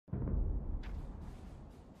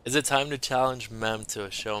Is it time to challenge Mem to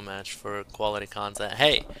a show match for quality content?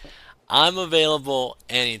 Hey, I'm available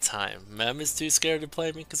anytime. Mem is too scared to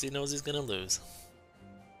play me because he knows he's gonna lose.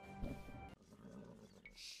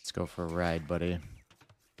 Let's go for a ride, buddy.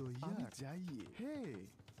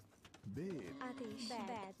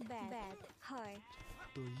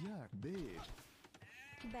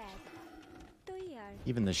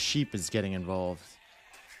 Even the sheep is getting involved.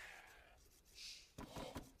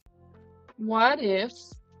 What if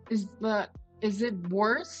is it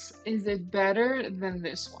worse? Is it better than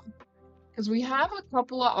this one? Because we have a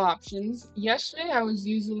couple of options. Yesterday I was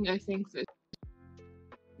using, I think this.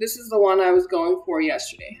 This is the one I was going for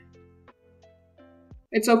yesterday.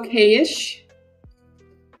 It's okay-ish.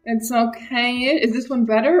 It's okay. Is this one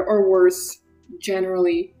better or worse,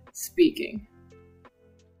 generally speaking?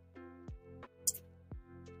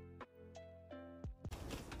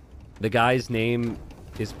 The guy's name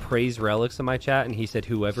is praiserelics in my chat, and he said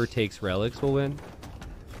whoever takes relics will win.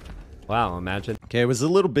 Wow, imagine. Okay, I was a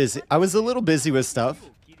little busy. I was a little busy with stuff.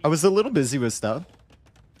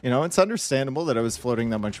 You know, it's understandable that I was floating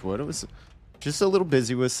that much wood. I was just a little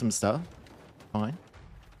busy with some stuff. Fine.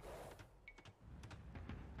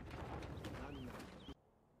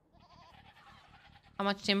 How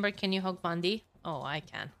much timber can you hook, Bundy? Oh, I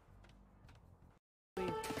can.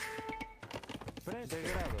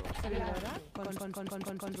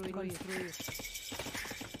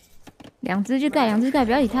 两只就盖，两只盖，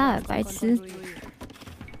不要理他，白痴。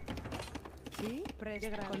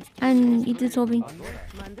按一只抽兵，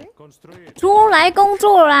出来工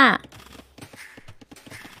作啦！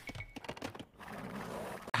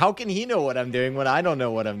 How can he know what I'm doing when I don't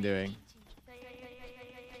know what I'm doing?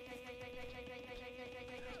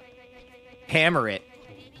 Hammer it.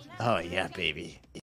 Oh, yeah, baby.